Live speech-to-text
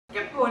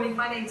morning,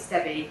 my name's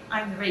Debbie.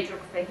 I'm the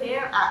radiographer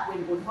here at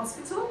Wimborne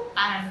Hospital,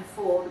 and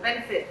for the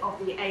benefit of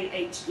the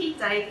AHP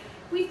day,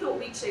 we thought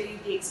we'd show you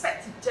the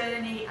expected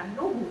journey and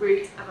normal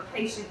route of a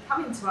patient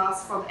coming to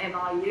us from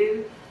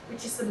MIU,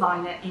 which is the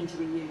minor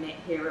injury unit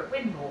here at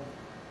Wimborne.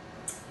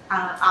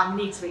 I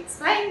need to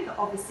explain that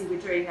obviously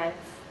we're during a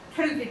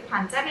COVID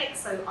pandemic,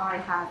 so I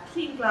have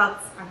clean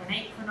gloves and an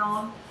apron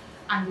on,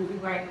 and we'll be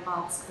wearing a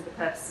mask for the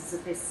purposes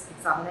of this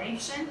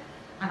examination.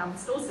 And I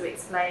must also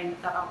explain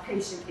that our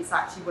patient is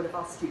actually one of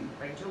our student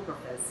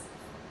radiographers.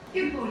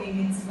 Good morning,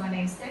 Lindsay. My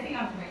name's Debbie.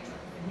 I'm the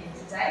radiographer here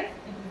today,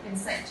 and you've been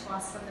sent to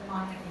us from the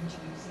minor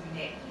injuries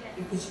unit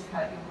because you've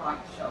hurt your right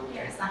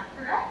shoulder. Is that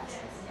correct?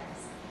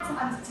 Yes. So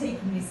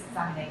undertaking this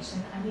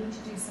examination, I need to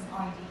do some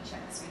ID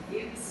checks with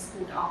you. This is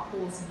called our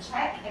pause and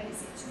check, and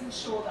it's to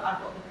ensure that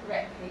I've got the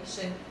correct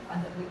patient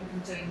and that we've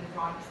been doing the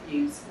right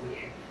views for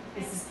you.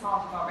 This is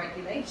part of our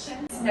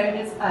regulations, known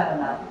as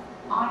IRMA.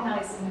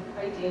 Ionising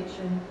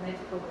radiation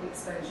medical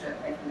exposure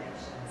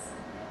regulations.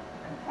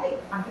 Okay,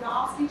 I'm going to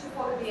ask you to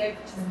follow me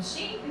over to the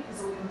machine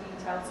because all your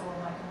details are on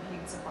my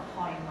computer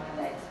behind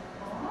my leg.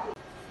 Alright?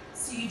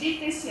 So you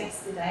did this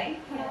yesterday.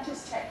 Can I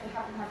just check you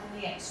haven't had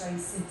any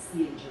x-rays since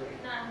the injury?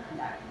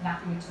 No,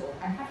 nothing at all.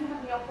 And have you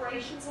had any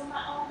operations on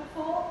that arm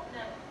before?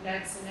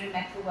 No, so no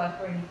metal work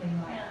or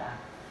anything like that.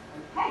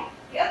 Okay,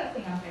 the other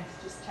thing I'm going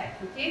to just check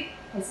with you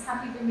is,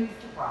 have you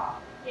removed a bra?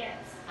 Yes.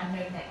 And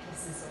no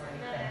necklaces or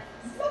anything?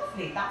 No.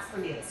 Lovely, that's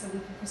brilliant. So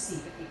we can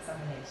proceed with the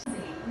examination.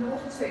 In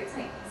order to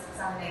take these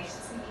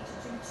examinations, we need to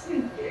do two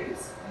views,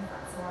 if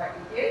that's all right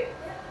with you.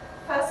 Yeah.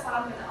 First one,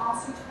 I'm going to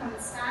ask you to come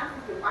and stand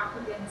with your back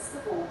against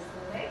the board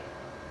for me.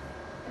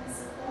 And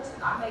it's important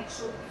that I make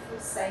sure that you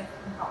feel safe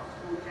and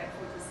comfortable. You don't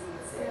feel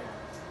disease here.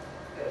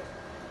 Good.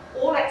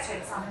 All X-ray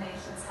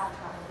examinations have to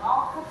have a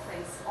marker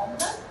placed on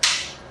them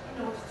in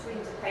order to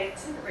indicate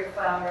to the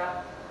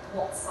referrer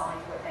what side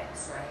we're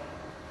X-raying.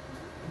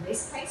 In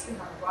this case, we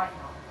have a right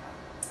marker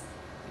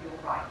for your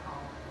right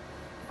arm.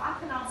 If I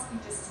can ask you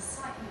just to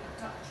slightly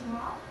abduct your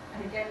arm,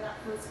 and again, that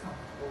feels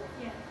comfortable.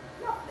 Yeah.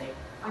 Lovely.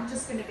 I'm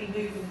just going to be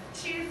moving the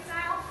tube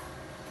now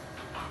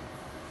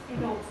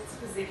in order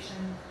to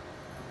position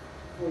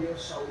for your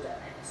shoulder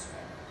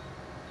X-ray.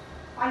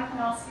 I can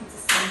ask you to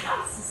stay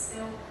nice and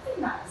still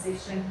in that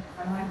position,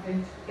 and I'm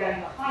going to be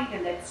going behind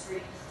the legs for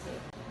each team.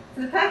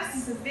 For the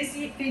purposes of this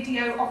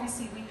video,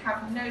 obviously we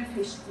have no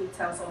patient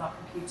details on our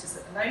computers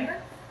at the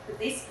moment. But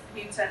this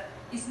computer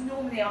is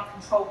normally our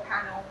control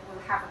panel.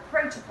 We'll have a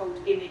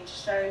protocoled image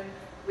shown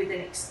with an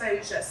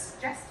exposure,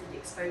 suggested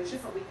exposure,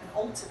 but we can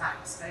alter that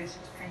exposure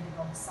depending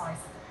on the size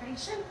of the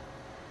patient.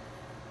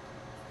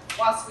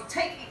 Whilst we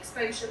take the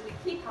exposure, we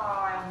keep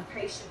our eye on the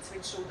patient to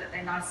ensure that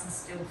they're nice and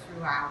still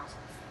throughout.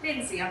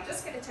 Lindsay, I'm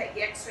just going to take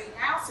the X-ray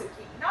now, so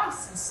keep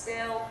nice and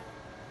still.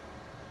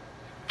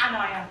 And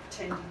I am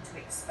pretending to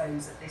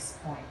expose at this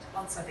point.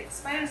 Once I've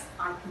exposed,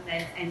 I can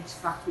then enter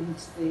back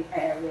into the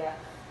area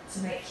to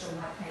make sure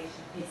my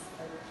patient is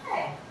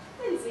okay.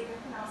 Lindsay, if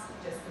I can ask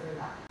you just to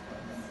relax.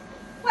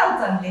 Well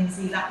done,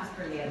 Lindsay, that was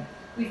brilliant.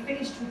 We've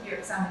finished with your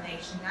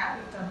examination now.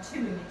 We've done 2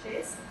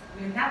 images.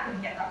 We're now going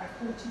to get that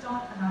reported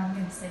on, and I'm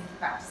going to send you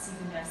back to see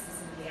the nurses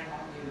in the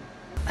MIU.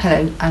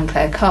 Hello, I'm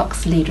Claire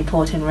Cox, lead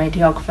reporting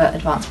radiographer,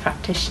 advanced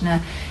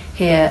practitioner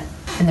here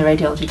in the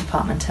radiology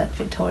department at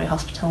Victoria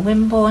Hospital,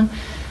 Wimborne.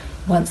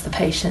 Once the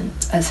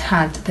patient has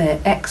had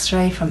their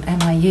X-ray from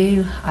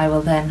MIU, I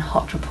will then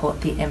hot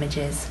report the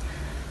images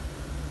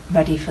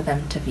ready for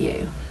them to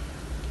view.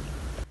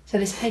 So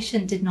this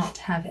patient did not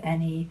have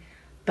any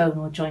bone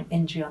or joint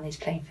injury on these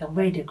plain film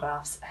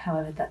radiographs.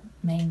 However, that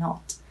may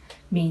not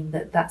mean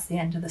that that's the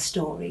end of the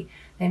story.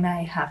 They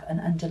may have an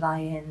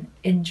underlying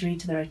injury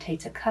to the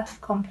rotator cuff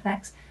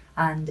complex,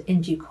 and in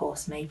due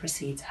course may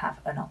proceed to have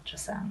an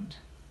ultrasound.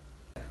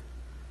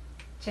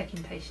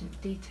 Checking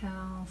patient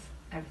details,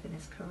 everything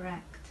is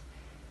correct.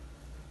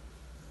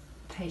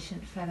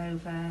 Patient fell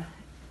over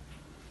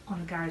on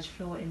a garage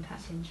floor,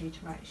 impact injury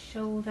to right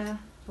shoulder,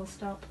 full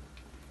stop.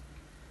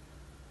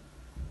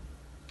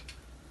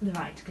 The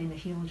right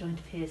glenohumeral joint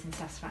appears in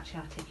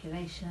satisfactory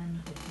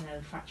articulation with no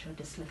fracture or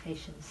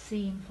dislocation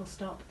seen, full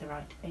stop. The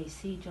right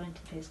AC joint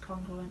appears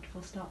congruent,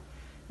 full stop.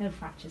 No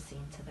fracture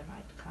seen to the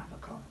right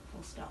clavicle,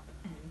 full stop,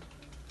 end.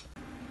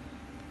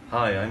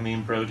 Hi, I'm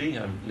Ian Brodie.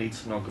 I'm lead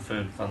sonographer,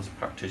 advanced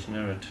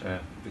practitioner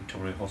at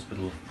Victoria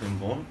Hospital,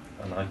 Wimborne,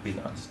 and I've been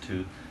asked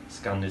to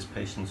scan this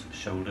patient's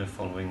shoulder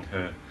following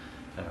her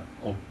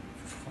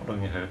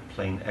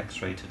plain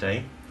X-ray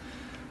today.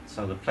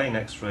 So the plain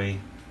X-ray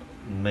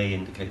may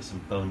indicate some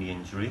bony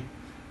injury,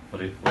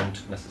 but it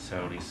won't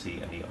necessarily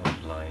see any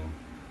underlying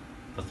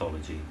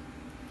pathology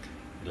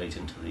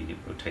relating to the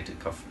rotator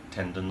cuff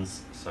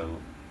tendons, so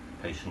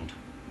the patient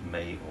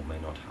may or may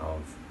not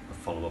have a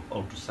follow-up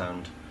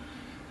ultrasound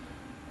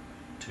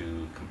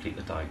to complete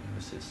the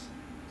diagnosis.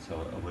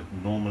 So I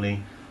would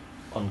normally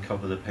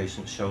uncover the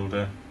patient's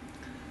shoulder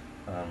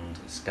and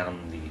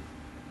scan the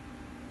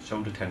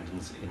shoulder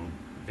tendons in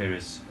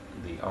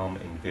the arm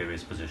in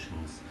various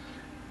positions,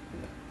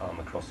 the arm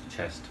across the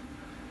chest,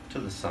 to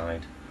the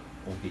side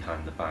or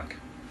behind the back.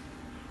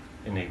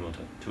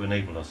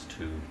 enable us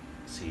to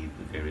see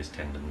the various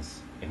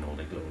tendons in all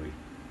their glory.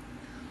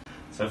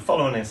 So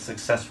following a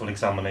successful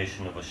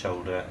examination of a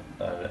shoulder,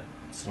 a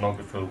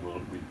sonographer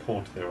will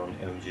report their own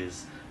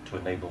images to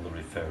enable the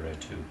referrer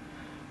to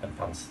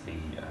advance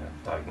the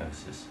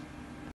diagnosis.